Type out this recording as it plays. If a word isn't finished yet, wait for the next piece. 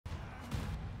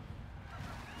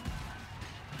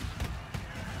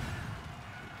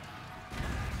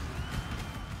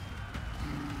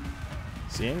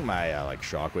Seeing my like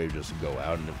shockwave just go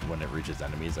out and when it reaches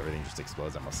enemies, everything just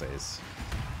explodes, I must say, is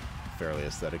fairly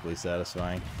aesthetically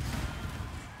satisfying.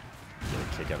 Get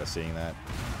a kick out of seeing that.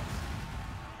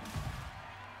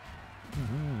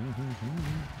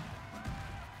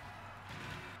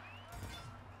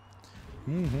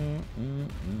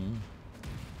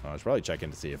 Oh, I should probably check in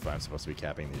to see if I'm supposed to be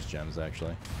capping these gems,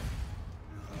 actually.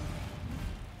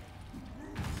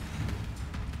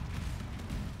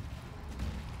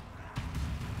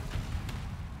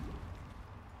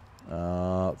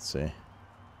 Let's see. As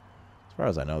far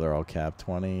as I know, they're all capped.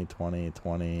 20, 20,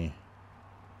 20.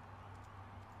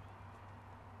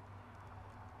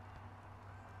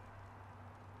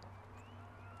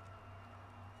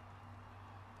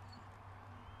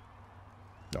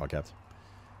 All capped.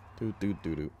 Do.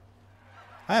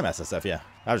 I am SSF, yeah.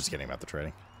 I was just kidding about the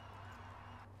trading.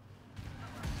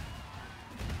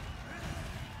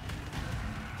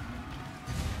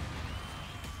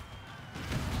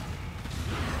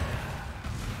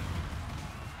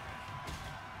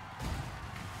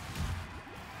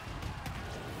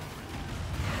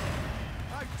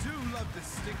 The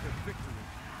stink of victory.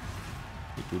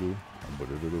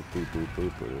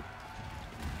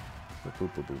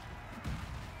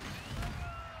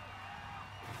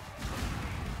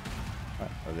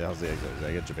 What the hell's the exit? Did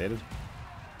I get debated?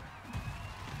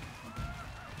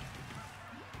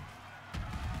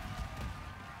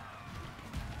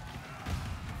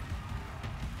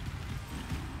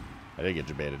 I did get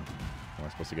debated. Where am I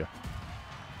supposed to go?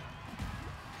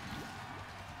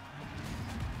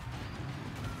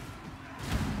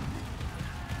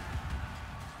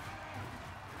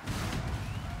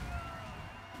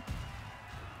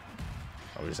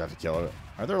 We just have to kill it.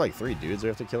 Are there like 3 dudes we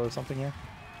have to kill or something here?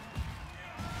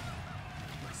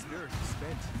 My spirit is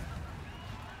spent.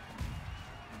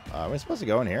 Are we supposed to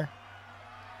go in here?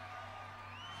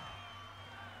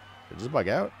 Did it just bug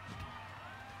out?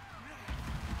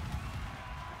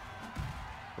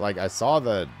 Like, I saw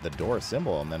the door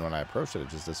symbol, and then when I approached it, it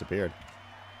just disappeared.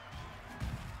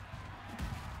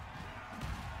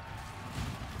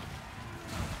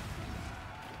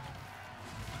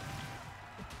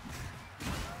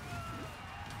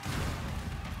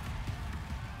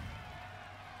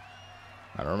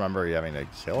 I don't remember you having to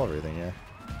kill everything here.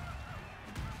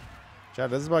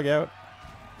 Chad, does this bug out?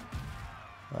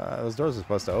 Those doors are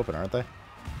supposed to open, aren't they?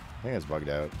 I think it's bugged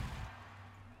out.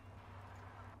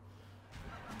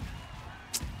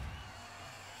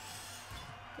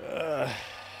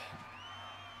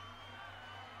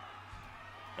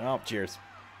 Oh, cheers.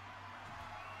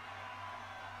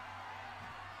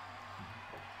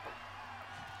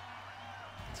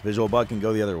 This visual bug can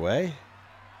go the other way.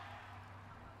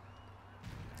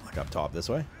 Like up top this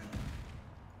way.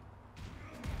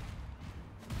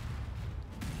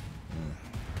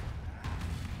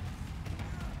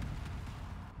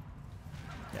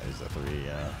 Yeah, these are the 3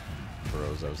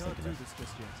 burrows I was thinking of.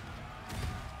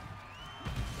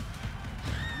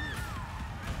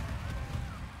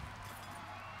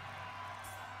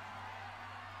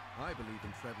 I believe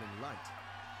in traveling light.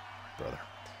 Brother.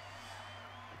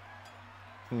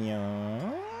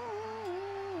 Yeah.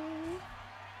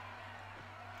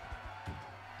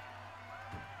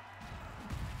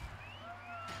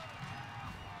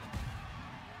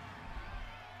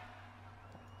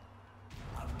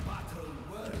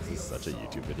 This is such a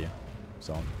YouTube video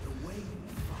song.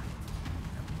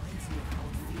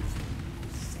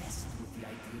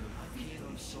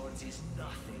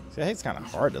 See, I think it's kind of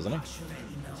hard, doesn't he?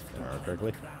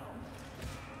 Correctly.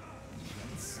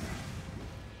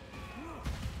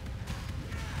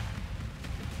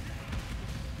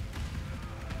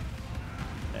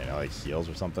 You know, like heals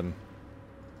or something.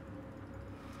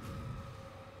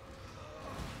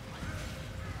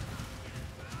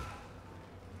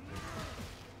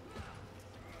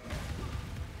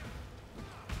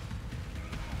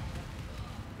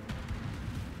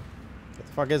 What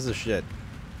the fuck is this shit?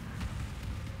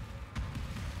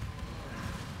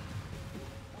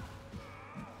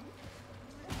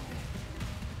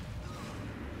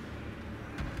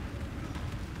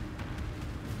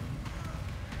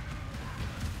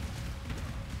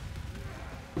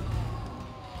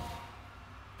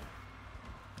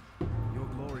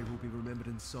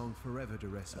 Song forever,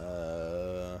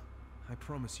 Duressa. I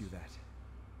promise you that.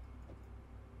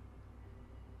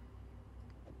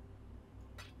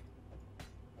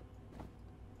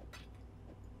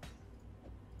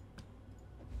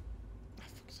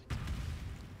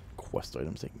 Quest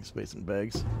items taking space in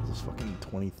bags. This is fucking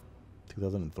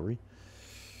 2003.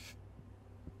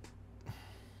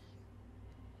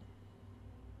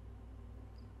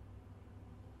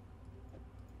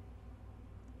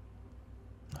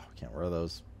 Can't wear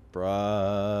those.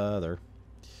 Brother.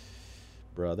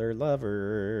 Brother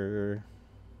lover.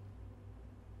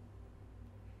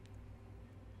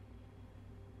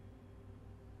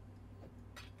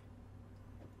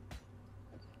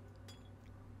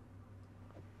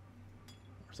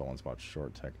 There's the one spot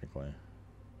short, technically.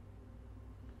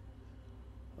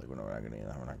 Like, we're not going to need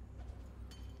that. We're not.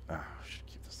 Oh, I should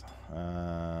keep this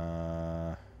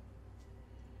on.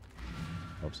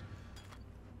 Oops.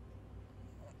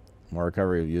 More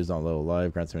recovery used on low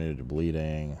life. Grants immunity to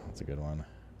bleeding. That's a good one.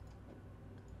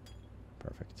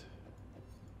 Perfect.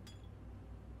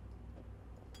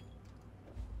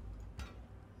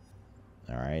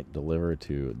 Alright, deliver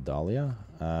to Dahlia.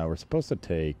 We're supposed to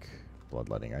take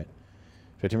bloodletting, right?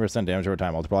 15% damage over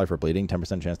time. Multiply for bleeding.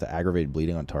 10% chance to aggravate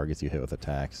bleeding on targets you hit with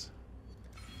attacks.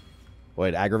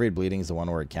 Wait, aggravate bleeding is the one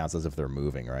where it counts as if they're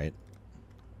moving, right?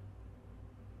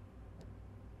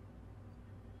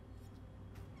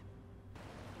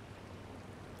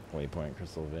 Waypoint,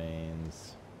 crystal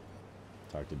veins.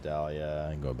 Talk to Dahlia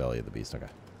and go belly of the beast. Okay.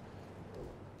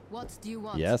 What do you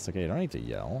want? Yes, okay, you don't need to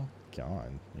yell. God,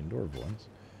 indoor voice.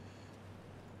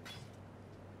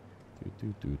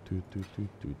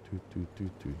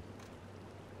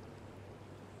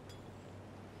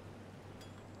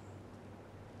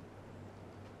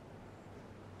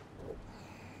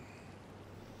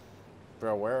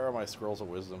 Bro, where are my scrolls of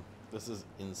wisdom? This is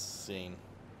insane.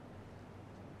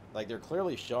 Like, they're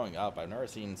clearly showing up. I've never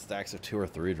seen stacks of 2 or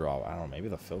 3 drop. I don't know, maybe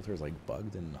the filter's like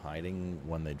bugged and hiding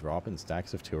when they drop in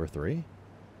stacks of 2 or 3? Like,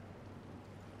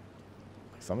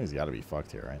 something's got to be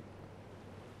fucked here, right?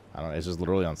 I don't know, it's just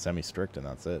literally on semi-strict and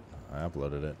that's it. I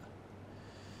uploaded it.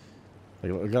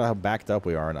 Like, look at how backed up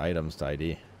we are in items to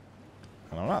ID.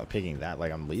 And I'm not picking that,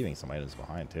 like, I'm leaving some items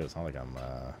behind, too. It's not like I'm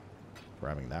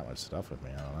grabbing that much stuff with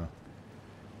me. I don't know.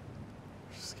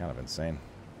 It's just kind of insane.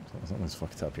 Something's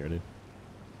fucked up here, dude.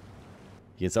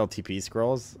 You can sell TP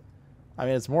scrolls? I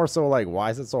mean, it's more so like, why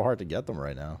is it so hard to get them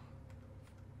right now?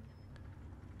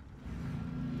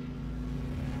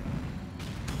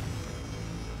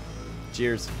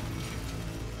 Cheers.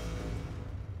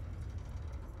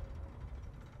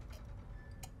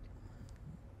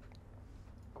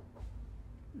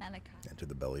 Malachi. Enter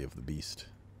the belly of the beast.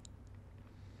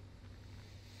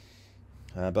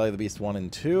 Belly of the beast 1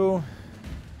 and 2.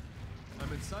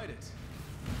 I'm inside it.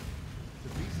 The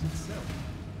beast itself.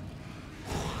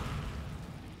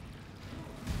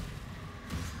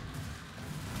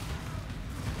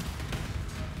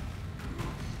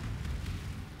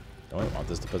 Don't we want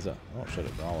this to possess? Oh shit,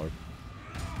 $1.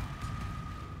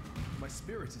 My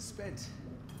spirit is spent.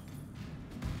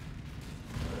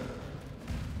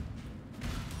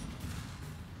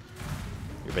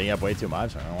 You're picking up way too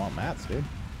much. I don't want mats, dude.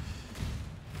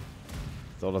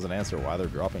 Still doesn't answer why they're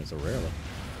dropping so rarely.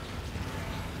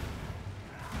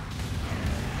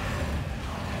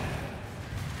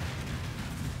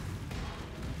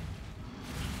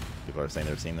 People are saying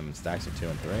they're seeing them in stacks of 2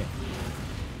 and 3.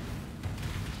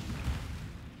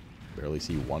 Barely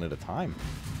see one at a time.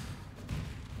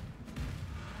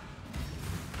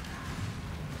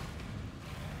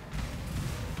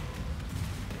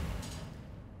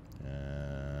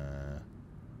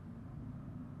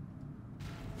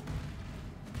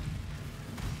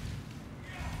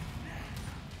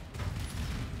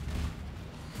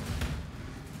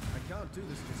 I can't do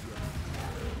this just yet.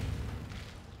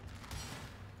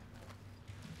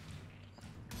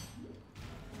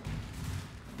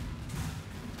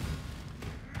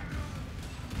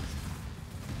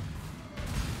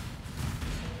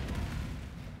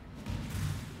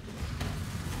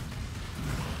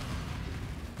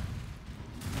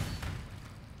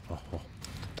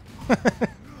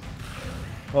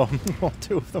 Oh,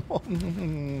 2 of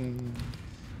them.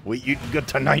 We eating good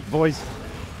tonight, boys.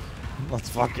 Let's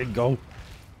fucking go.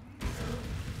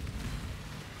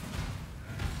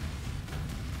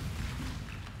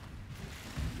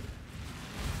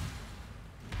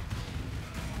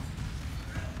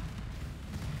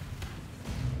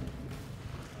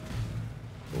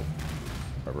 Oh,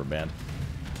 rubber band.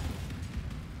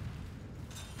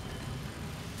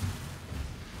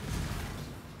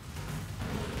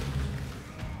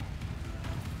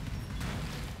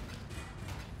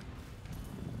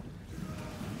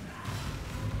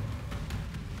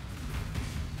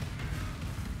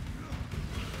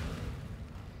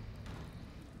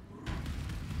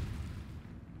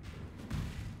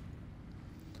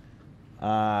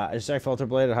 I just checked Filter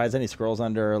Blade. It hides any scrolls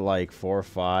under like 4 or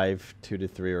 5, 2 to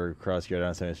 3, or cross gear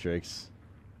down semi-streaks.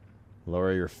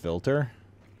 Lower your filter.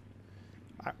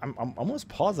 I'm almost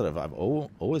positive I've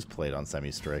always played on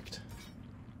semi-strict.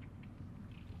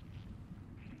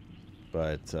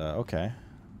 But, okay.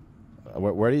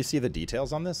 Where do you see the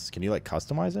details on this? Can you, like,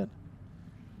 customize it?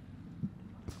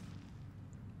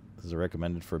 This is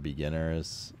recommended for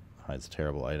beginners. Hides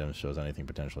terrible items. Shows anything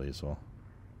potentially useful.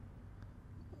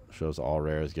 Shows all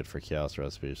rares. Get for chaos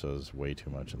recipe. Shows way too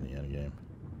much in the end game.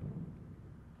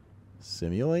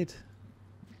 Simulate?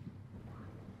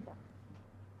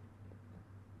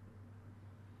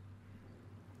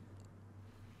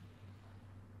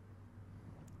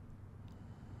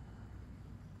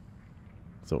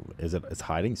 So is it? It's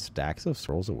hiding stacks of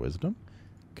scrolls of wisdom.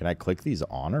 Can I click these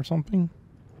on or something?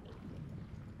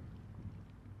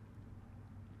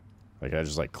 Like, I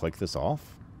just like click this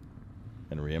off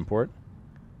and re-import.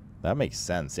 That makes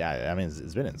sense. Yeah, I mean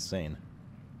it's been insane.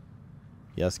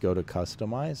 Yes, go to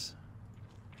customize.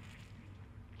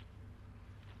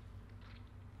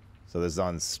 So this is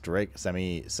on strict,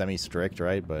 semi-strict,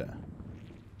 right? But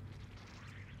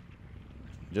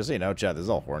just so you know, chat, this is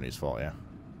all Horny's fault. Yeah.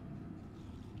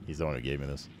 He's the one who gave me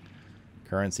this.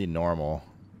 Currency normal.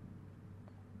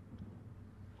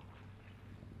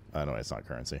 No, it's not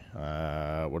currency.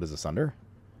 What is this under?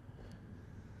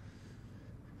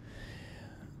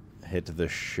 Hit the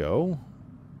show.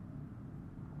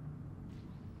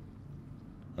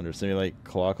 Under simulate,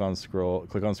 click on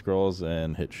scrolls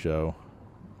and hit show.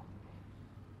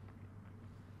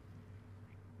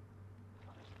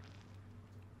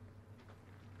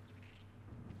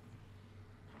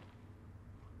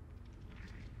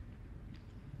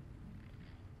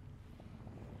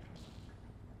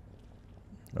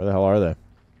 Where the hell are they?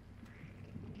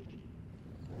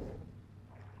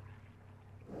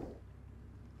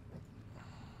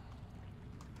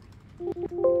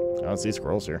 I don't see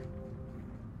scrolls here.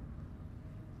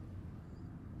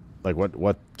 Like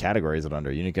what category is it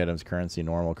under? Unique items, currency,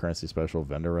 normal, currency special,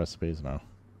 vendor recipes? No.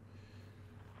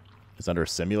 It's under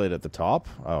simulate at the top?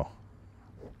 Oh.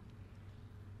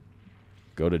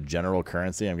 Go to general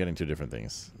currency. I'm getting two different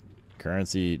things.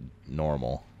 Currency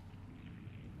normal.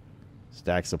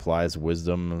 Stack supplies,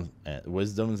 wisdoms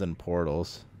and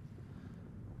portals.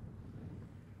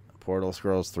 Portal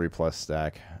scrolls 3+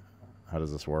 stack. How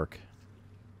does this work?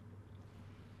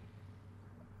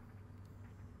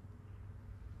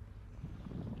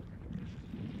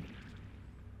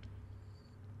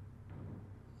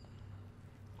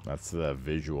 That's the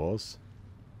visuals.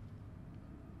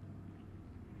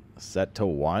 Set to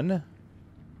 1.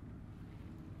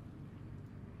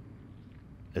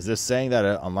 Is this saying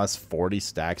that unless 40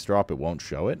 stacks drop, it won't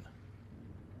show it?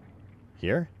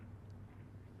 Here?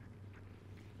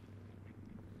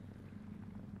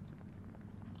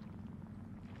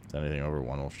 Anything over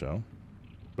 1 will show.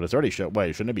 But it's already shown.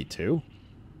 Wait, shouldn't it be 2?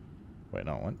 Wait,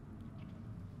 no, what?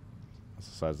 What's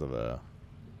the size of the...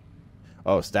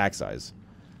 Oh, stack size.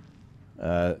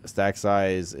 Stack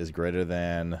size is greater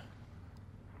than...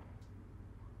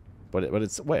 But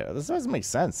it's... Wait, this doesn't make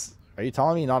sense. Are you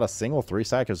telling me not a single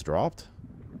 3-stack has dropped?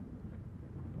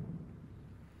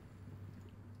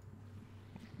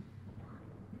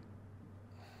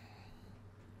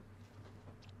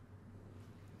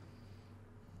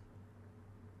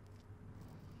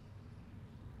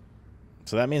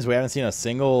 So that means we haven't seen a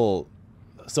single...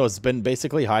 So it's been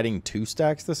basically hiding 2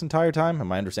 stacks this entire time? Am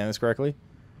I understanding this correctly?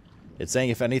 It's saying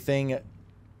if anything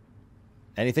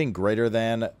greater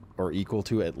than or equal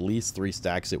to at least 3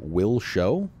 stacks, it will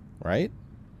show, right?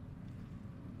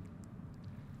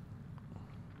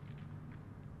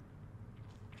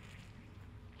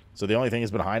 So the only thing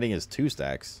it's been hiding is 2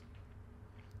 stacks.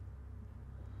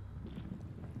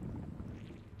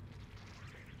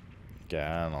 Okay,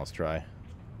 I don't know. Let's try.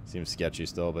 Seems sketchy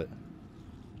still, but...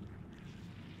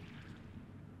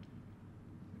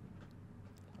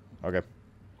 Okay.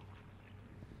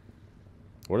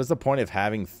 What is the point of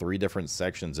having 3 different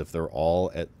sections if they're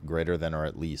all at greater than or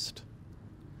at least?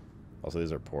 Also,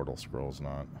 these are portal scrolls,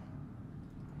 not...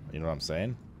 You know what I'm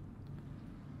saying?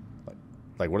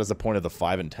 Like, what is the point of the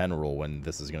 5 and 10 rule when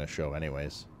this is going to show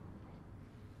anyways?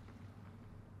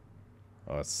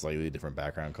 Oh, it's slightly different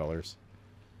background colors.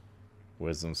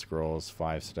 Wisdom scrolls,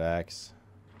 5 stacks.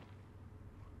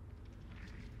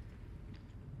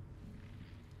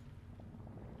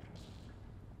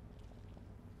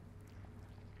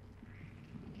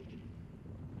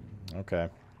 Okay.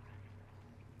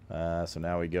 So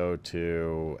now we go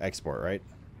to export, right?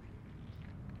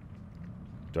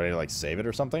 Do I need to, like, save it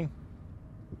or something?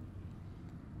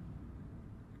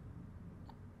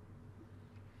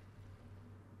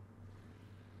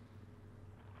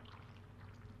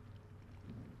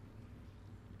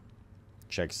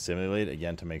 Check simulate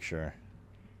again to make sure.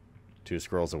 2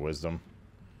 scrolls of wisdom.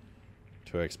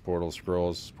 2x portal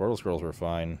scrolls. Portal scrolls were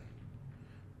fine.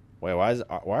 Wait, why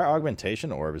are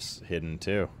augmentation orbs hidden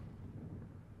too?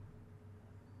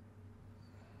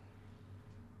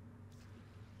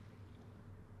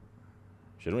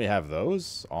 Shouldn't we have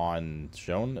those on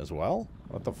shown as well?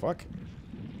 What the fuck?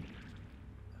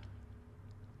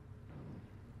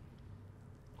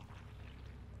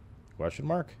 Question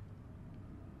mark?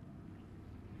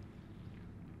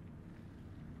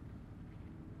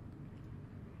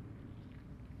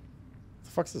 What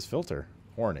the fuck's this filter?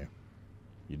 Horny.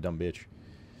 You dumb bitch.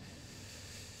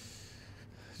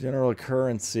 General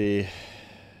currency.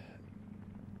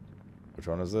 Which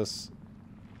one is this?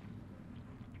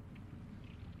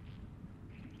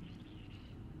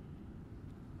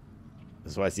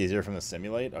 This is why it's easier from the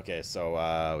simulate? Okay,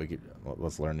 so we could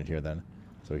let's learn it here then.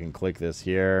 So we can click this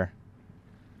here.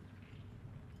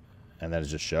 And then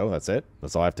it's just show. That's it.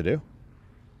 That's all I have to do.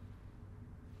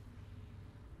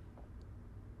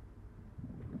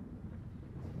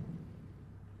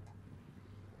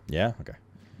 Yeah? Okay.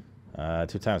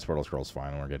 2 times portal scroll's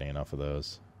fine. We're getting enough of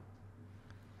those.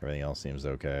 Everything else seems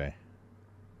okay.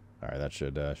 Alright, that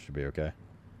should be okay.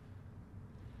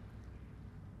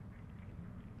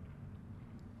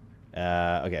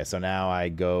 Okay, so now I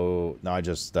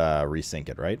just resync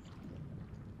it, right?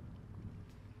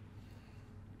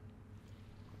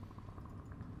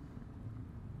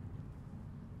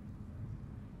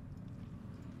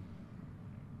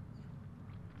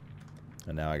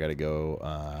 And now I gotta go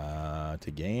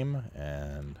to game,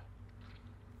 and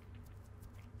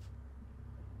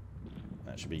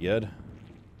that should be good. What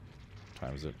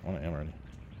time is it? 1 AM already.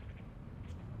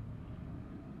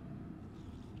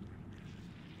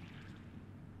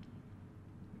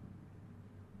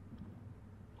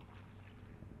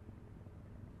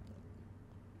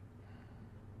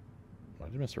 Why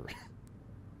did Mr.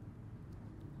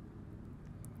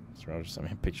 Roger sent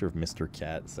me a picture of Mr.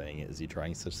 Cat saying, "Is he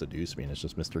trying to seduce me?" And it's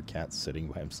just Mr. Cat sitting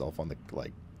by himself on the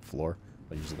floor,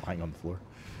 like he's just lying on the floor.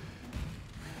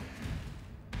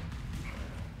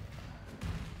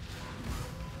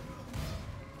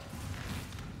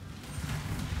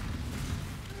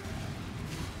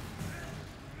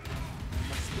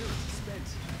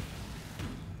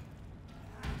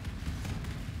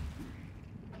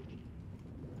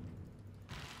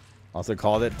 Also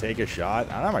called it take a shot.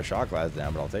 I don't have my shot glass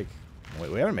down, but I'll take.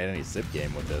 We haven't made any sip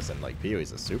game with this, and like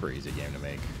PoE's a super easy game to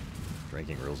make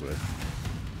drinking rules with.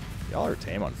 Y'all are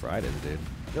tame on Fridays, dude.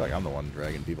 I feel like I'm the one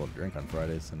dragging people to drink on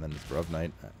Fridays, and then it's Bruv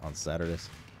night on Saturdays.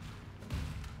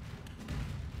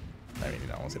 I mean, you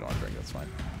know, once you don't want to drink, that's fine.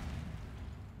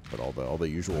 But all the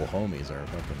usual homies are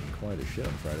fucking quiet as shit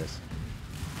on Fridays.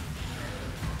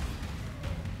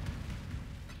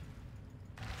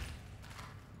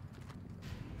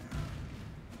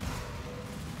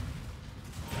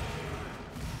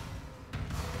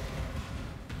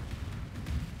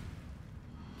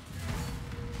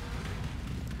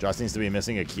 Josh seems to be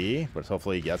missing a key, but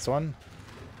hopefully he gets one.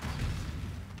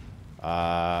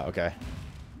 Okay.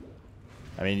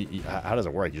 I mean, how does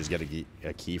it work? You just get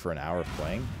a key for an hour of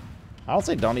playing? I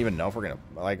honestly don't even know if we're going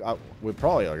to... we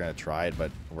probably are going to try it, but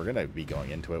we're going to be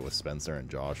going into it with Spencer and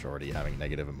Josh already having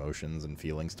negative emotions and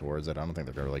feelings towards it. I don't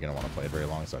think they're really going to want to play it very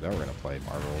long, so I doubt we're going to play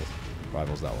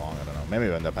Rivals that long. I don't know. Maybe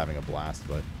we'll end up having a blast,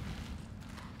 but...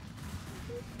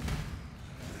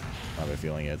 I have a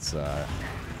feeling it's...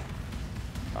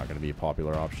 not going to be a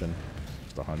popular option.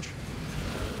 Just a hunch.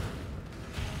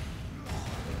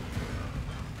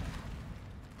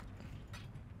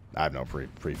 I have no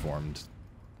preformed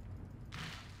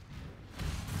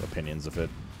opinions of it.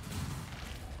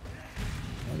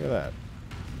 Look at that.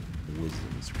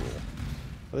 Wisdom scroll.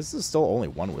 But this is still only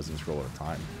one wisdom scroll at a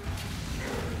time.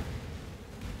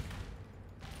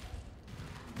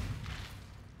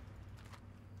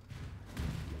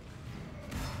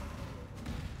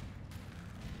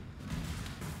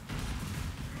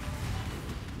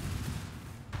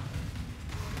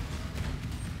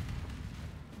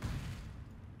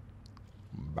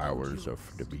 Powers of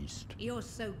the beast. You're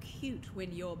so cute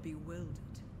when you're bewildered.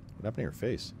 What happened to your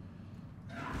face?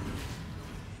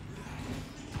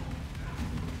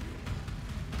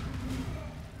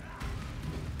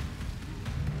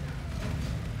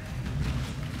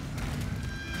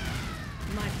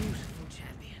 My beautiful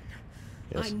champion.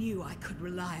 Yes. I knew I could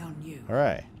rely on you. All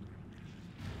right.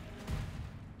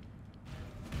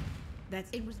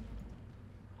 It was.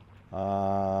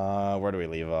 Where do we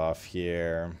leave off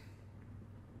here?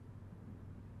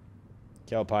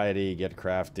 Kill piety, get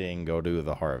crafting, go do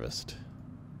the harvest,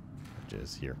 which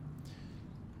is here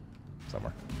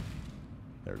somewhere.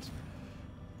 There it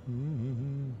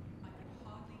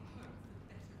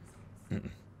is.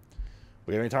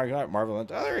 We haven't talked about Marvel. Oh,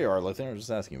 there you are, Lithon. I was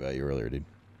just asking about you earlier, dude.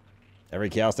 Every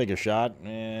chaos take a shot?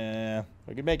 Eh,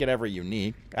 we could make it every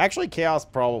unique. Actually, chaos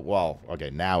probably... Well, okay,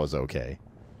 now is okay.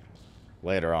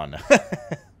 Later on.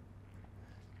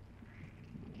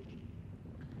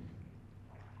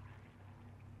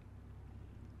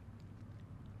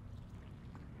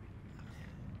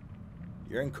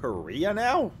 You're in Korea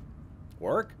now?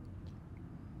 Work?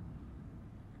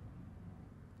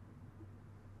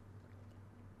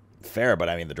 Fair, but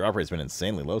I mean, the drop rate's been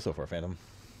insanely low so far, Phantom.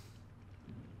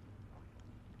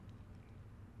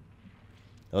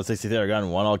 Let's 63 I've gotten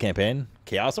 1 all campaign.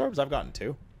 Chaos orbs? I've gotten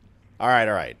 2. Alright,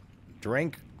 alright.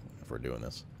 Drink, if we're doing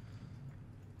this.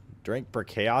 Drink per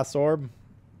chaos orb.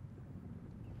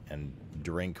 And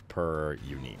drink per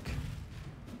unique.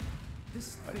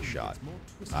 Nice shot.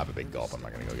 I have a big gulp. I'm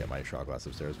not going to go get my shot glass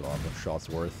upstairs, but I'll have a shot's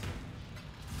worth.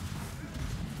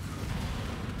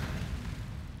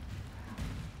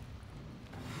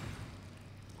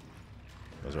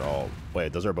 Those are all...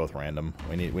 Wait, those are both random.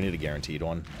 We need a guaranteed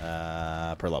one.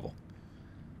 Per level.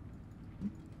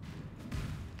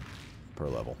 Per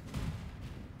level.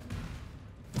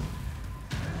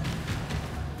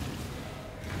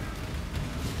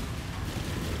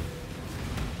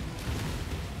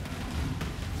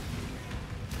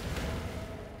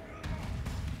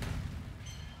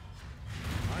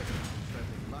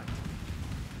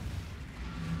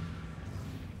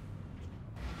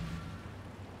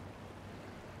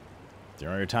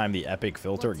 During your time, the epic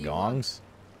filter gongs.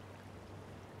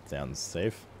 Sounds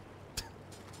safe.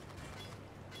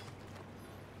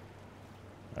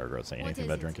 I regret saying anything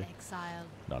about drinking. Exile?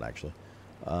 Not actually.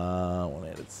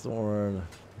 One-handed sword.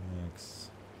 X.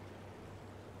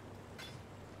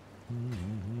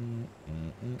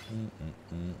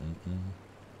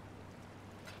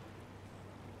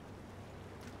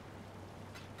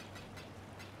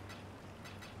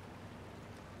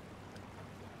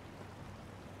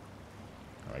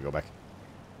 Alright, go back.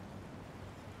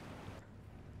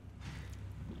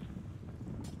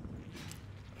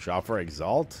 Shop for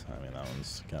Exalt? I mean, that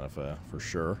one's kind of for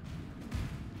sure.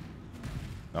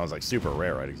 That one's like super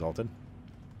rare, right? Exalted?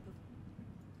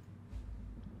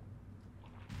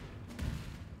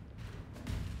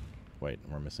 Wait,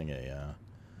 we're missing a...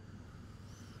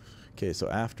 Okay, so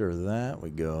after that, we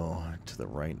go to the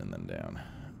right and then down.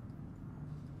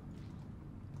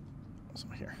 So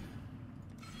here.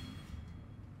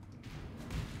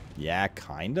 Yeah,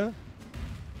 kinda.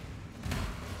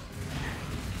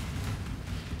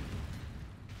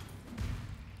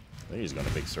 I think he's going a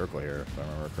big circle here, if I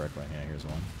remember correctly. Yeah, here's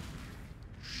one.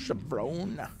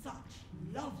 Chevron.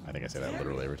 I think I say that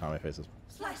literally every time I face this.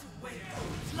 Slice away,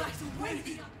 slice away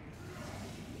the...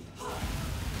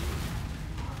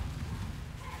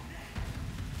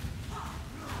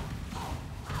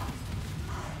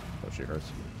 Oh, she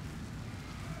hurts.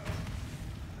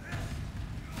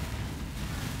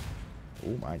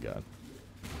 Oh my god.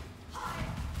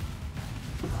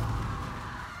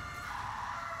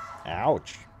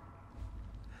 Ouch.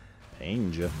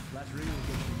 Pained ya.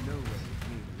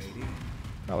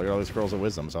 Oh, look at all these scrolls of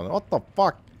wisdom. So, what the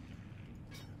fuck?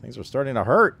 Things are starting to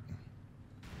hurt.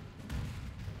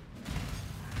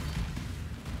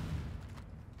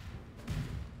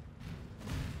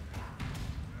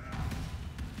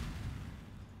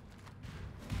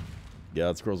 Yeah,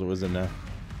 it's scrolls of wisdom now.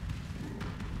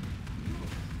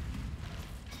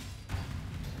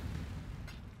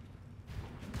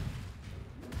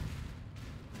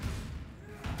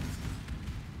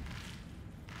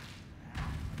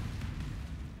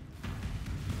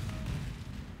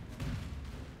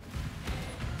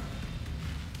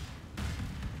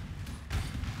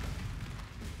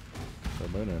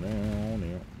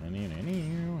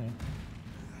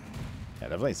 Yeah,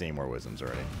 definitely seeing more wisdoms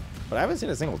already. But I haven't seen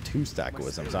a single 2-stack of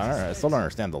wisdoms. I still don't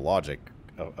understand the logic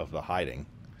of the hiding.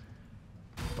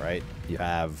 Right? You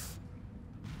have...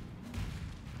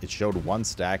 It showed 1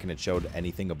 stack and it showed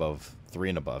anything above 3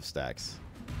 and above stacks.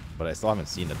 But I still haven't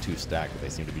seen a 2-stack, but they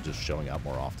seem to be just showing up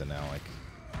more often now. Like,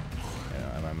 you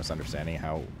know, am I misunderstanding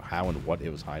how and what it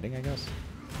was hiding, I guess?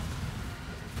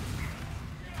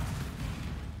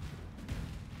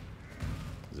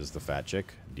 Is this the fat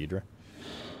chick, Deidre?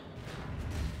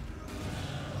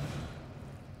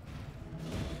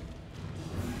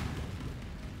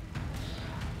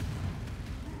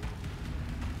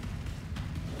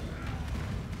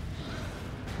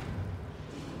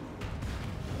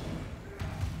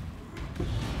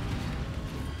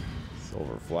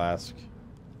 Silver flask.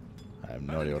 I have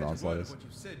no idea what onslaught is.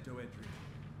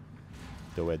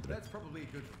 Doedre. That's probably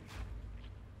good.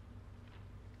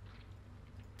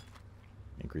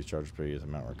 Increased charges per use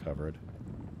amount recovered.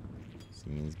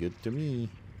 Seems good to me.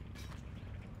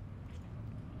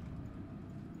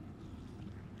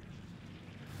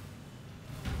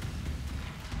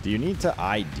 Do you need to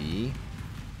ID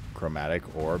chromatic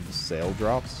orb sale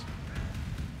drops?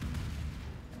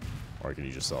 Or can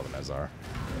you just sell them as are?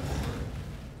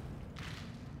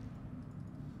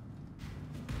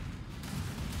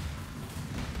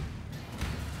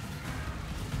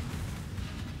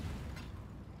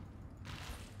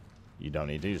 You don't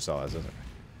need to, you just sell as is.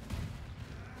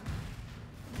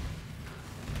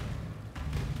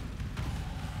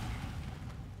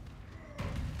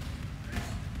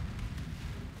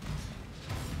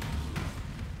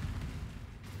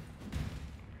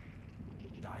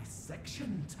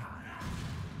 Dissection time.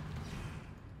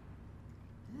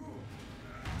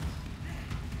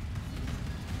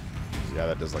 Yeah,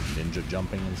 that does like ninja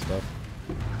jumping and stuff.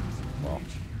 Well,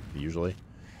 usually.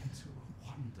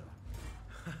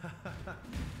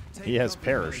 He has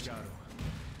perished. An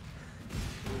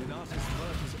artist's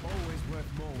work is always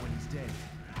worth more when he's dead.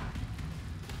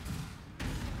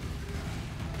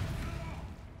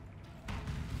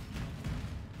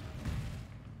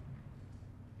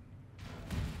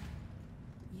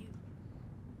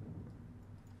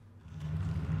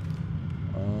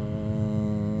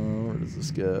 Where does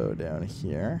this go? Down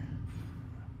here.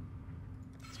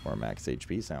 It's more max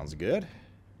HP. Sounds good.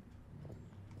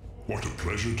 What a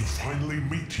pleasure to finally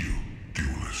meet you,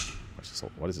 duelist.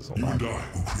 What is this all You about? and I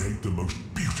will create the most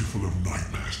beautiful of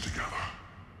nightmares together.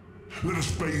 Let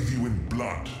us bathe you in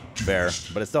blood, Fair,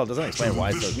 duelist, but it still doesn't explain so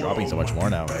why that it's this dropping so world much might more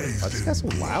be now. Why is bathed this guy so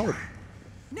in loud? glory.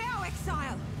 Now,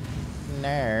 Exile!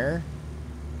 No.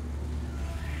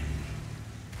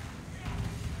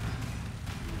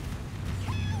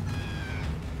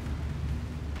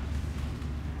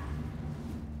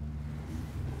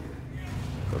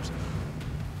 Of course.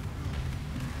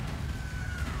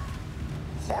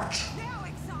 What? Now,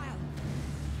 Exile!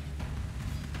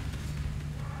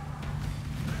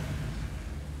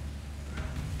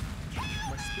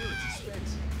 My spirit is spent.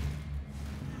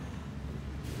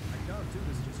 I can't do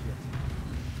this just yet.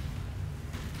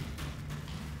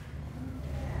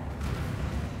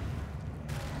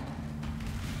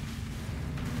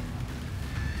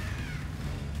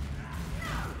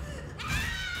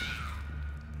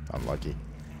 Unlucky.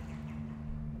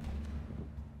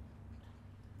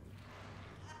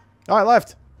 Oh, I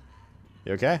left.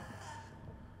 You okay?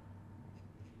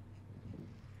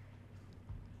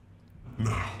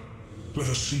 Now, let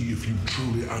us see if you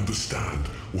truly understand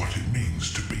what it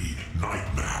means to be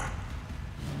Nightmare.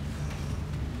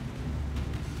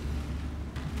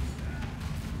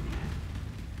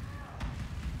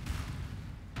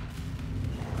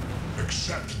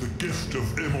 Accept the gift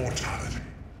of immortality.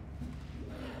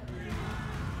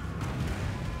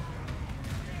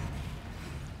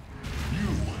 You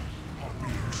are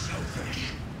being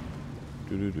selfish.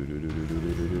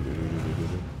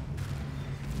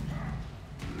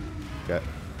 Okay.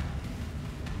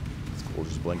 It's cool.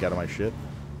 Just blink out of my shit.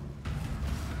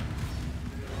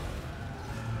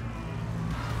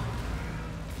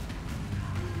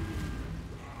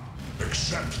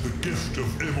 Accept the gift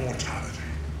of immortality.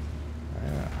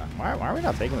 Why are we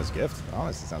not taking this gift?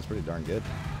 Honestly, it sounds pretty darn good.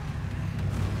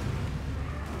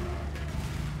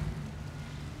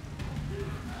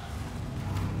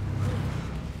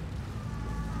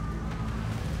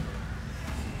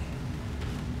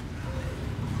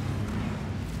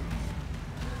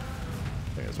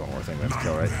 I think there's one more thing we have to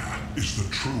kill, right? Nightmare is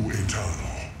the true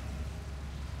eternal.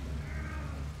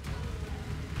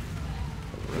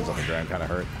 The runes on the ground kind of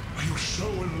hurt. Are you so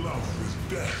in love with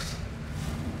death?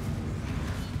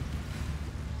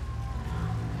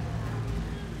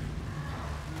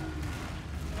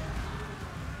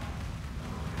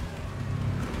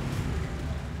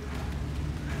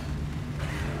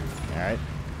 Alright.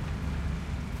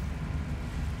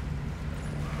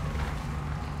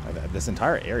 This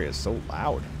entire area is so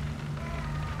loud.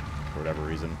 For whatever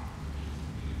reason.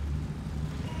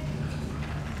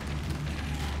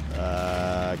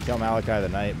 Kill Malachi the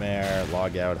Nightmare,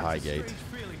 log out, Highgate. Strange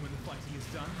feeling when the fighting is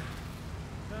done.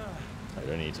 I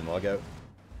don't need to log out.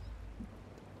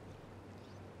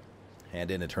 Hand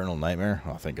in Eternal Nightmare.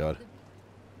 Oh, thank God.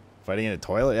 Fighting in a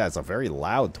toilet? Yeah, it's a very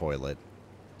loud toilet.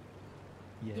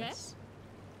 Yes?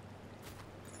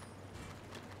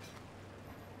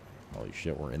 Holy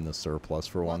shit, we're in the surplus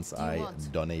for once. do you I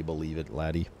want? dunna believe it,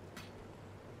 laddie.